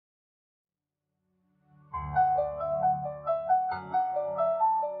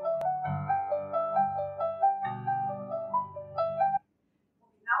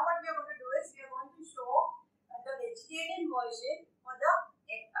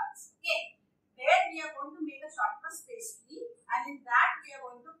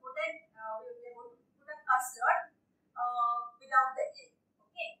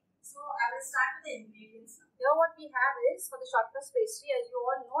for the short crust pastry. As you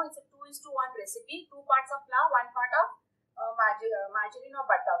all know, it's a 2:1 recipe. 2 parts of flour, 1 part of margarine or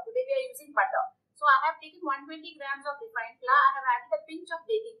butter. Today we are using butter. So I have taken 120 grams of refined flour. I have added a pinch of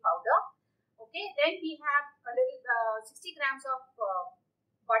baking powder. Okay, then we have a little 60 grams of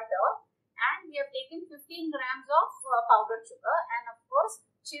butter, and we have taken 15 grams of powdered sugar, and of course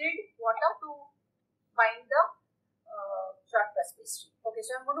chilled water to bind the short crust pastry. Okay,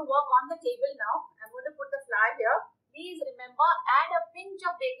 so I'm going to work on the table now. I'm going to put the flour here. Please remember, add a pinch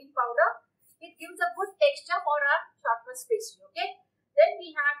of baking powder. It gives a good texture for our short crust pastry. Okay, then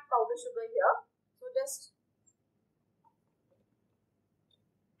we have powdered sugar here. So just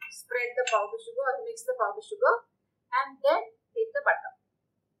spread the powdered sugar or mix the powdered sugar, and then take the butter.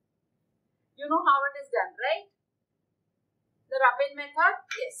 You know how it is done, right? The rub-in method?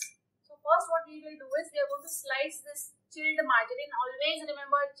 Yes. So first what we will do is we are going to slice this chilled margarine. Always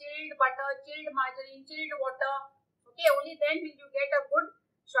remember, chilled butter, chilled margarine, chilled water. Okay, only then will you get a good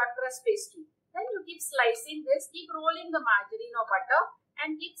short crust pastry. Then you keep slicing this, keep rolling the margarine or butter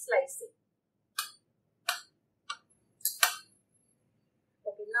and keep slicing.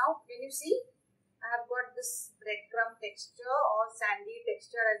 Okay, now can you see? I have got this breadcrumb texture or sandy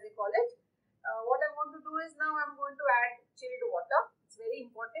texture as they call it. What I'm going to do is now I'm going to add chilled water. It's very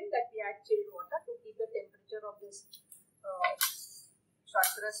important that we add chilled water to keep the temperature of this short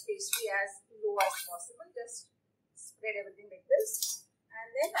crust pastry as low as possible. Just spread everything like this and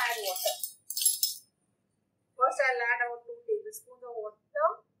then add water. First I'll add about 2 tablespoons of water.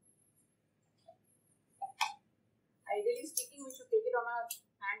 Ideally speaking, we should take it on our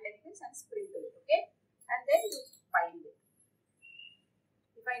hand like this and sprinkle it, okay? And then you bind it.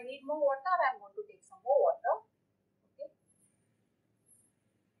 If I need more water, I'm going to take some more water. Okay.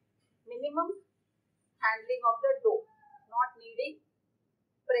 Minimum handling of the dough, not needing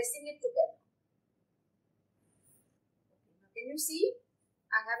pressing it together. Okay. Now can you see?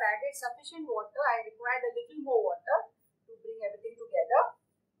 I have added sufficient water. I required a little more water to bring everything together.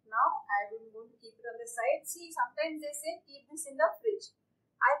 Now I am going to keep it on the side. See, sometimes they say keep this in the fridge.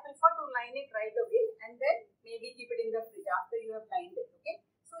 I prefer to line it right away and then maybe keep it in the fridge after you have lined it. Okay.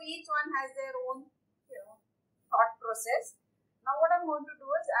 So each one has their own, thought process. Now what I'm going to do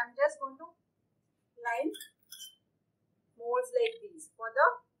is I'm just going to line molds like these for the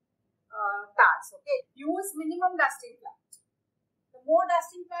tarts. Okay. Use minimum dusting flour. The more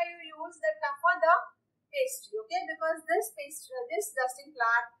dusting flour you use, the tougher the pastry. Okay, because this dusting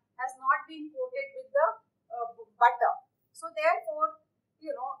flour has not been coated with the butter. So therefore,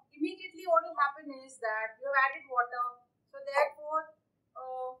 immediately what will happen is that you have added water. So therefore,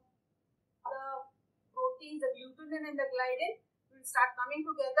 the proteins, the glutenin and the gliadin will start coming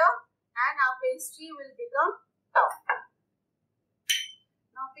together and our pastry will become tough.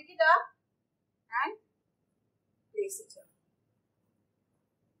 Now pick it up and place it here.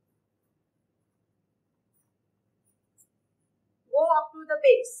 Go up to the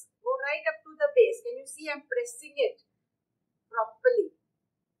base. Go right up to the base. Can you see I'm pressing it properly?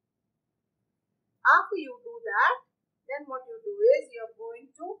 After you do that, then what you do is you're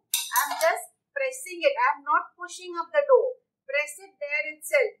going to, I'm just pressing it. I'm not pushing up the dough. Press it there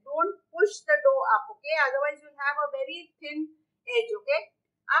itself. Don't push the dough up, okay? Otherwise, you'll have a very thin edge, okay?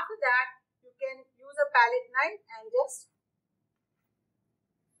 After that, you can use a palette knife and just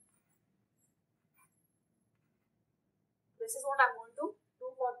this is what I'm going to do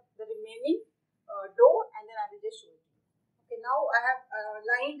for the remaining dough, and then I will just show it to you. Okay, now I have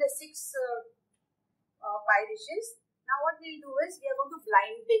lined the 6 pie dishes. Now what we'll do is we are going to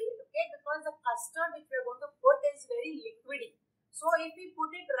blind bake it, okay? Because the custard which we are going to put is very liquidy. So if we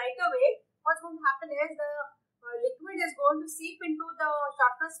put it right away, what's going to happen is the liquid is going to seep into the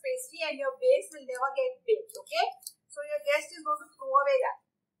short crust pastry and your base will never get baked, okay? So your guest is going to throw away that.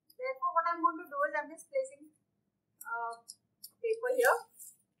 Therefore, what I'm going to do is I'm just placing paper here,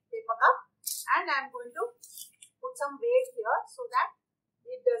 paper cup, and I'm going to put some weight here so that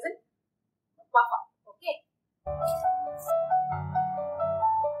it doesn't puff up, okay?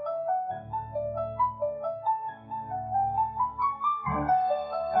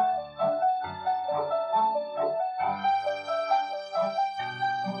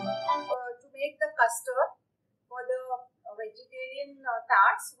 To make the custard for the vegetarian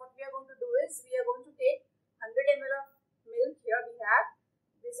tarts, what we are going to do is we are going to take 100 ml of milk. Here we have,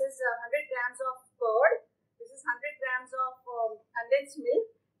 this is 100 grams of curd, this is 100 grams of condensed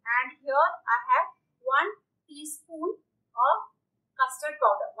milk, and here I have 1 teaspoon of custard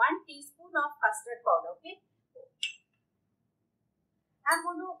powder. 1 teaspoon of custard powder. Okay. I'm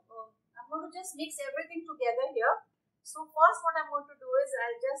going to just mix everything together here. So first, what I'm going to do is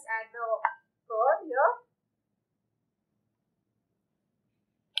I'll just add the curd here.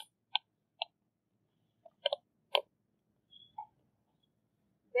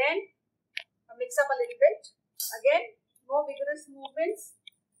 mix up a little bit. Again, no vigorous movements.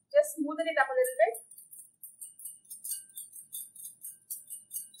 Just smoothen it up a little bit.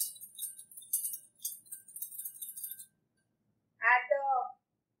 Add the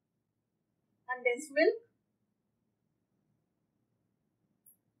condensed milk.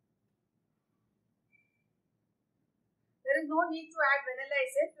 There is no need to add vanilla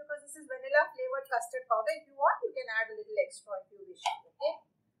essence because this is vanilla flavored custard powder. If you want, you can add a little extra if you wish.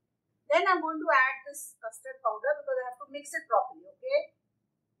 Okay. Then I'm going to add this custard powder because I have to mix it properly. Okay.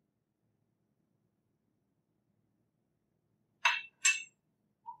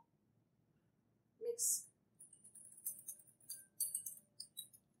 Mix.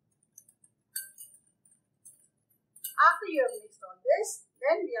 After you have mixed all this,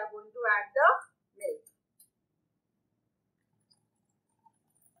 then we are going to add the milk.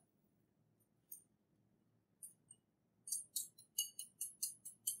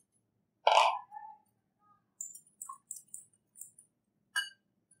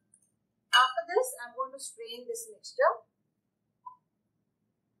 After this, I'm going to strain this mixture.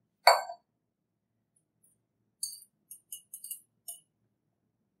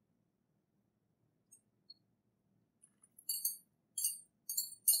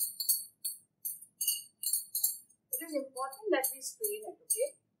 It is important that we strain it,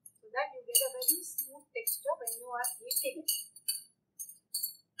 okay, so that you get a very smooth texture when you are eating it.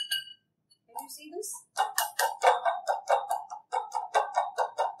 Can you see this?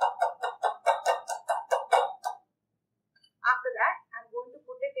 After that, I'm going to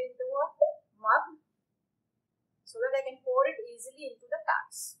put it into a mug so that I can pour it easily into the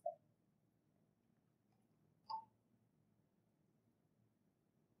tarts.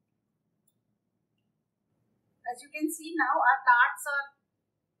 As you can see now, our tarts are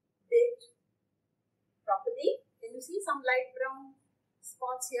baked properly. Can you see some light brown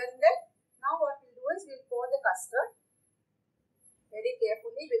spots here and there? Now what we'll do is we'll pour the custard very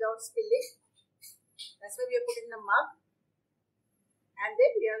carefully without spilling. That's why we have put in the mug. And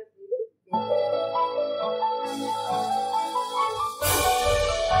then we will bake it.